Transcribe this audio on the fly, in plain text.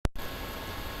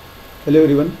Hello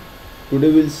everyone,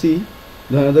 today we'll see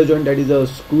the another joint, that is a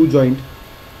screw joint.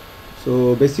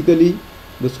 So basically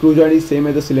the screw joint is same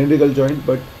as the cylindrical joint,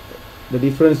 but the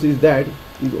difference is that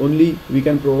is only we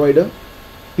can provide a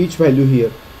pitch value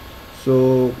here.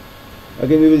 So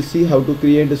again we will see how to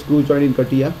create the screw joint in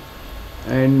Catia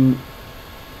and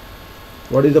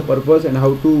what is the purpose and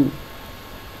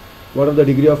what are the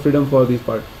degree of freedom for this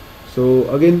part. So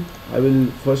again I will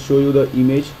first show you the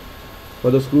image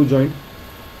for the screw joint.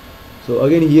 So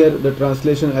again here the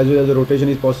translation as well as the rotation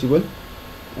is possible,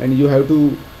 and you have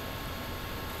to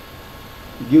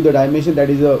give the dimension, that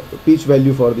is a pitch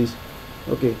value for this.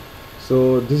 Okay,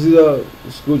 so this is a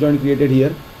screw joint created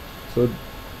here. So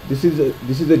this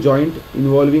is a joint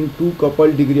involving two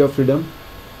coupled degree of freedom.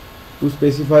 To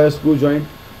specify a screw joint,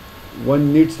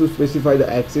 one needs to specify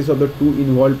the axis of the two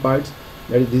involved parts,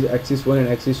 that is this axis 1 and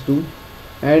axis 2,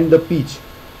 and the pitch.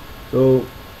 So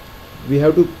we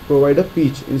have to provide a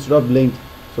pitch instead of length.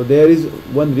 So there is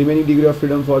one remaining degree of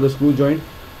freedom for the screw joint,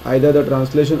 either the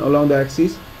translation along the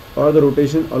axis or the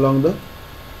rotation along the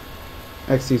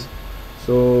axis.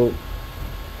 So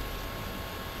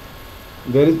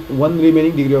there is one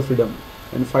remaining degree of freedom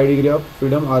and 5 degree of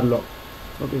freedom are locked.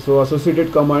 Okay, so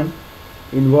associated command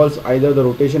involves either the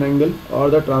rotation angle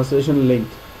or the translation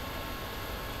length.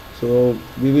 So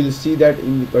we will see that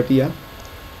in the Catia.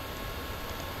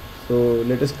 So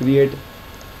let us create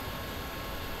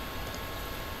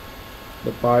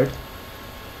the part.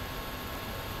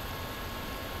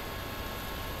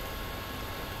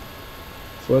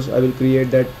 First I will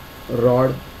create that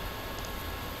rod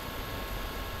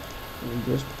and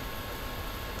just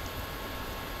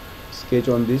sketch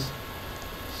on this,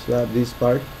 swap this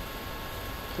part,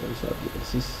 so swap the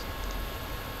axis.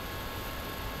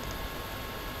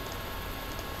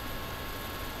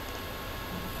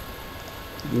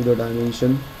 Give the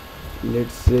dimension,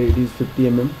 let's say it is 50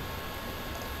 mm,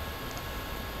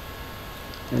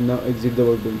 and now exit the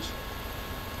workbench.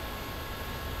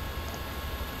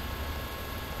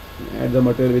 Add the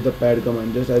material with the pad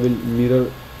command. Just I will mirror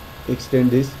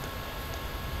extend this.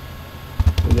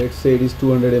 So let's say it is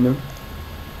 200 mm.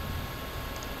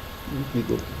 Click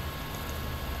OK.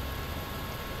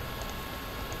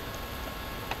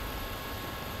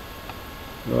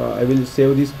 Now I will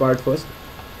save this part first.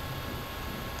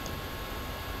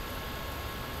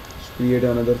 Create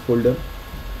another folder.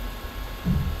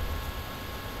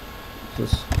 So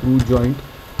screw joint,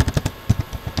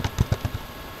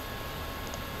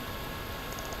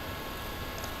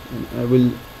 and I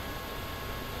will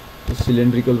the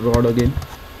cylindrical rod again.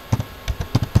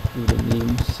 Give the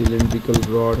name cylindrical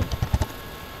rod.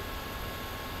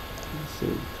 So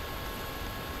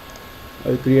I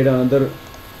will create another.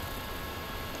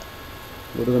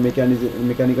 Go to the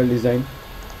mechanical design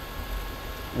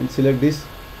and select this.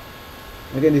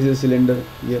 Again this is a cylinder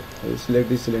here. I will select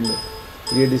this cylinder,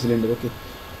 create this cylinder. Okay,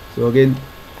 so again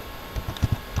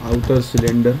outer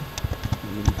cylinder, I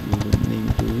will give the name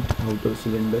to it, outer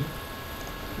cylinder.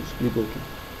 Just click OK.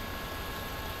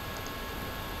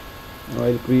 Now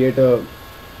I will create a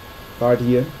part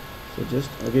here. So just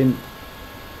again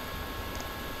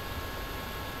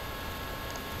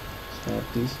start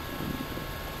this.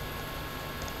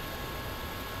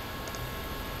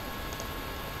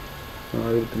 Now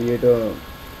I will create a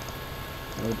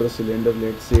outer cylinder,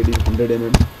 let's say it is 100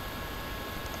 mm.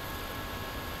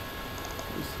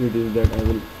 Speed is that I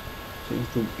will change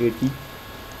to 80,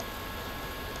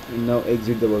 and now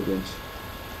exit the workbench.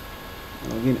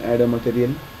 Now again add a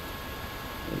material,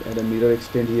 I'll add a mirror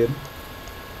extend here.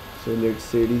 So let's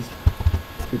say it is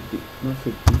 50, not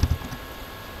 50,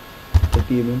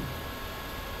 30 mm.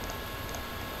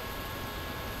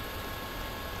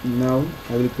 Now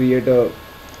I will create a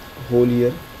hole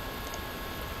here.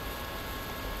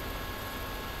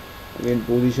 Again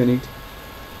position it.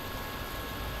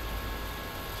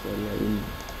 Sorry, I will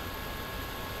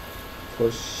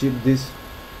first shift this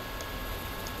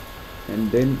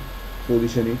and then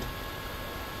position it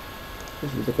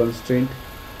just with a constraint,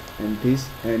 and this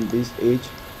edge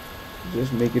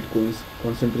just make it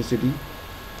concentricity,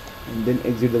 and then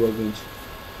exit the workbench.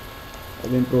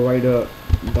 Again provide a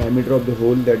diameter of the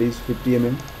hole, that is 50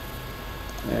 mm,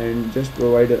 and just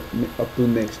provide up to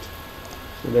next,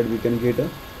 so that we can get a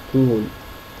through hole.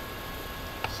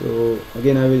 So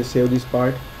again I will save this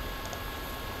part,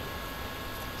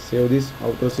 save this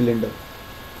outer cylinder.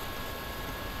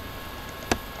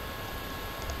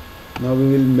 Now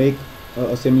we will make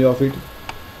assembly of it.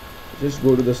 Just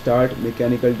go to the start,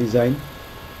 mechanical design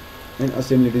and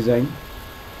assembly design,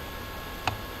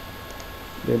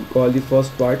 then call the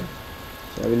first part.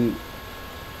 So I will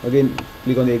again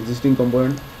click on the existing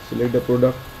component, select the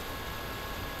product,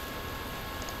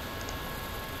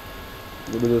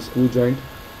 go to the screw joint,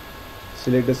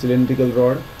 select the cylindrical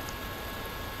rod,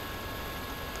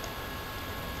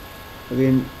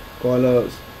 again call a,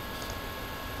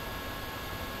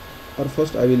 or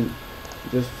first I will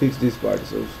just fix this part.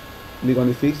 So click on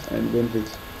the fix and go and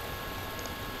fix.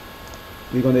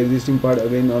 Click on the existing part,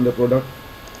 again on the product,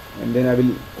 and then I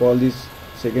will call this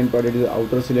second part, it is the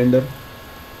outer cylinder.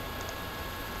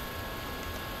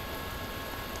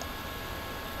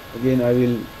 Again I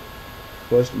will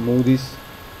first move this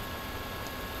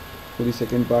to the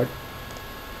second part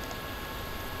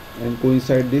and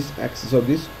coincide this axis of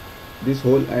this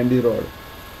hole and the rod.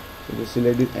 So just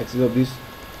select the axis of this.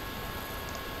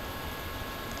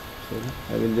 So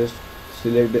I will just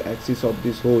select the axis of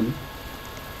this hole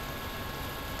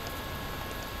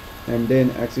and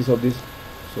then axis of this,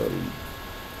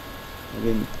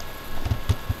 again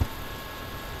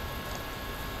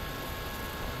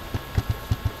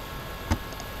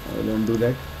I will undo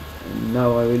that, and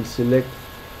now I will select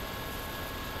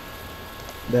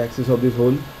the axis of this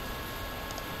hole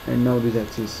and now this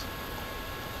axis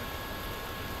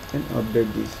and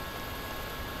update this.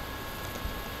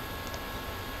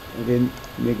 Again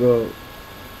make a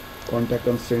contact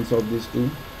constraints of these two.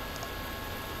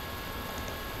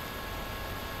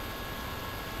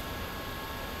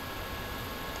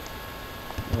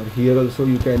 Or here also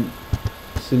you can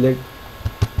select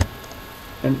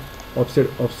an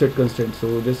offset constraint.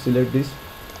 So just select this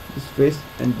face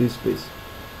and this face.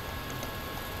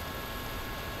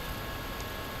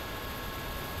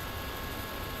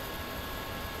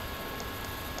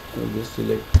 So just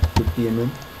select 50 mm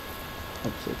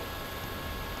offset.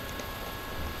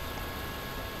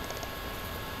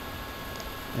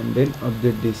 And then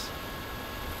update this.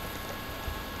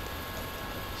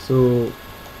 So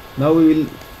now we will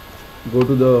go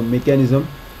to the mechanism.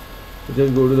 So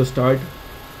just go to the start,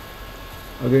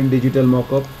 again digital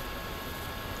mockup,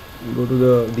 go to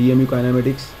the Dmu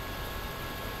Kinematics.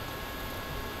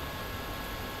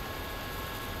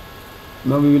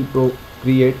 Now we will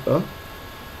create a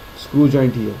screw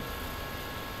joint here.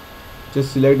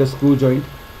 Just select the screw joint.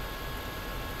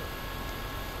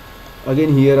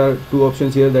 Again here are two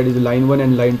options here, that is line 1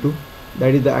 and line 2.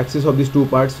 That is the axis of these two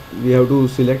parts we have to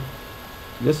select.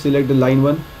 Just select the line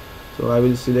 1. So I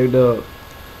will select the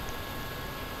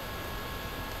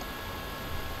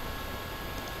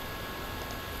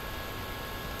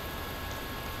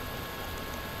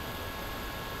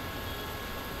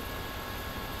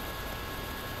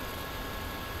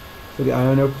I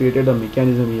have not created a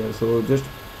mechanism here, so just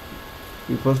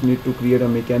we first need to create a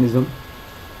mechanism.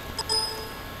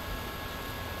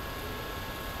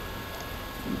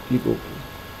 Click OK,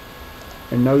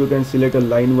 and now you can select a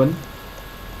line 1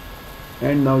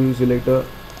 and now you select a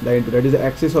line 2, that is the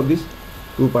axis of this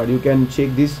two part. You can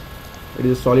check this, it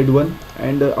is a solid one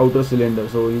and the outer cylinder,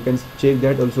 so you can check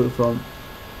that also from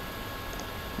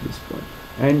this point.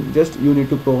 And just you need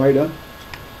to provide a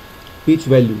pitch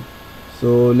value.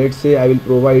 So let's say I will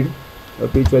provide a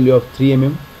pitch value of 3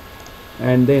 mm,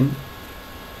 and then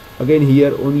again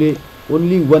here only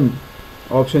one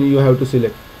option you have to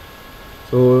select.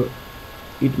 So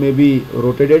it may be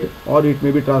rotated or it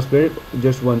may be translated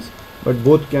just once, but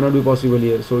both cannot be possible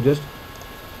here. So just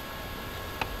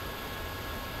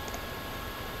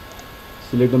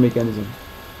select the mechanism.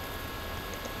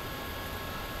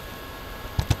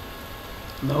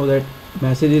 Now that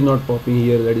message is not popping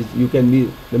here, that is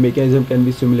the mechanism can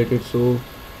be simulated, so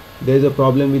there is a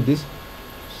problem with this.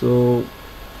 So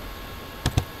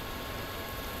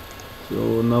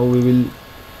now we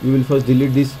will first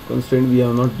delete this constraint. We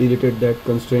have not deleted that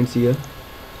constraints here.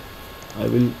 I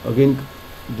will again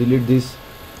delete this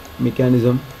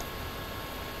mechanism.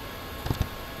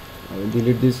 I will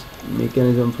delete this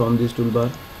mechanism from this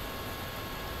toolbar,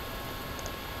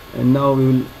 and now we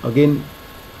will again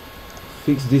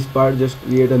fix this part. Just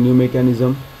create a new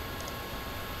mechanism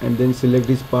and then select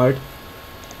this part,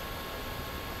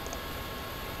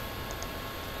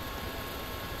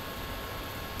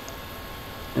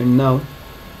 and now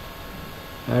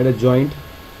add a joint.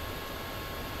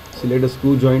 Select a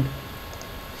screw joint,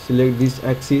 select this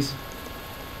axis,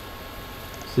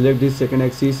 select this second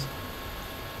axis,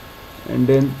 and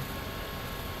then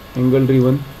angle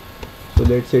driven. So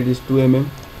let's say it is 2 mm,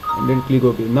 and then click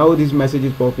OK. Now this message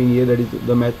is popping here, that is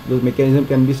the mechanism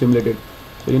can be simulated.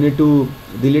 So you need to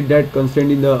delete that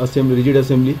constraint in the rigid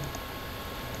assembly,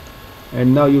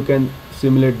 and now you can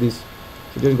simulate this.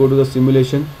 So just go to the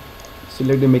simulation,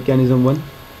 select the mechanism 1,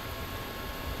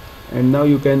 and now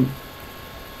you can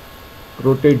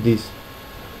rotate this,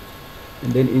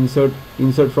 and then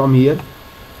insert from here,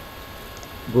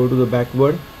 go to the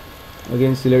backward,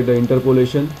 again select the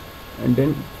interpolation, and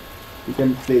then you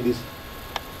can play this.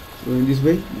 So in this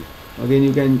way, again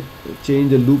you can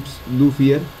change the loop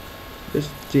here. Just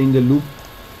change the loop.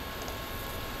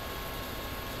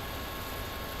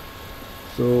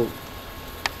 So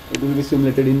it will be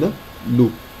simulated in the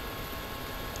loop.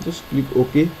 Just click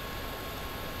OK.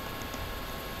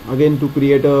 Again, to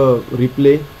create a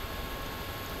replay,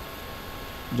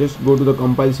 just go to the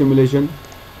compile simulation.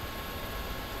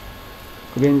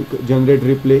 Again, generate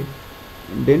replay,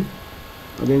 and then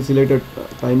again select a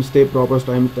time step, proper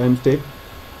time step,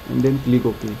 and then click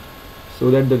OK, so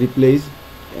that the replay is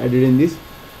added in this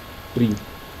tree.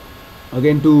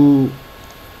 Again, to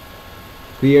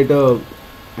create a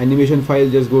animation file,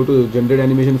 just go to generate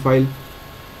animation file,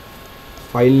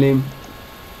 file name,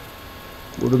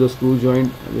 go to the screw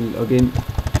joint. I will again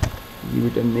give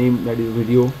it a name, that is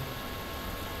video,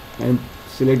 and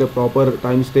select a proper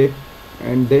time step,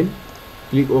 and then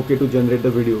click OK to generate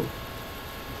the video.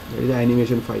 That is the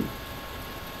animation file.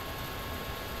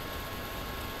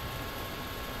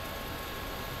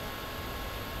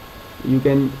 You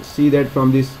can see that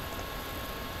from this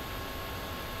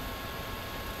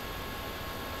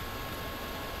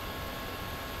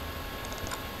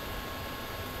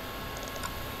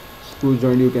screw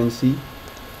joint, you can see.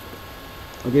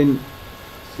 Again,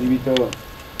 see with a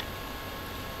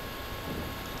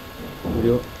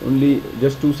video, only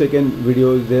just 2-second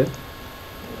video is there.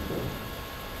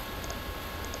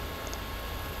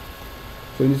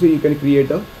 So in this way you can create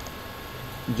a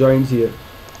joints here.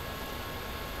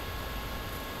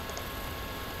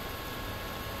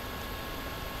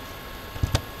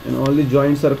 And all the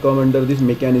joints are come under this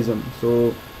mechanism.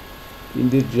 So in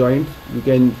this joint you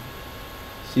can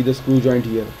see the screw joint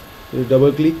here. So you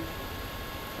double click,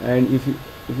 and if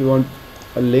you want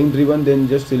a length driven, then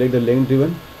just select the length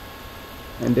driven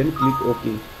and then click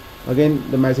OK. Again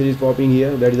the message is popping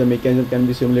here, that is the mechanism can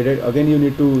be simulated. Again you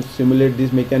need to simulate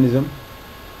this mechanism.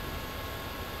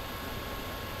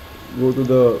 Go to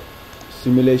the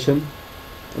simulation,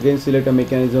 again select a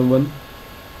mechanism 1,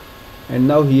 and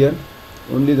now here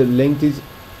only the length is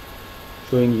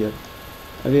showing here.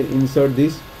 Again insert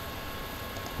this,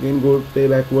 again go play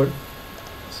backward,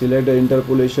 select the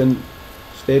interpolation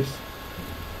steps,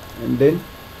 and then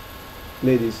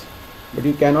play this. But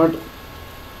you cannot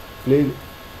play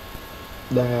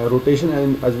the rotation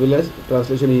and as well as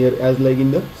translation here as like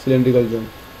in the cylindrical joint,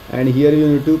 and here you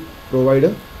need to provide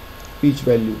a pitch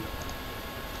value.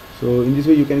 So in this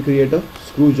way you can create a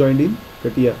screw joint in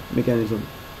Catia mechanism.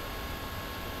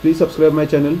 Please subscribe my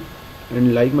channel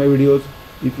and like my videos.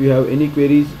 If you have any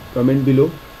queries, comment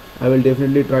below. I will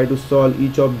definitely try to solve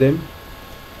each of them.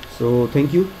 So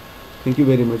thank you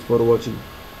very much for watching.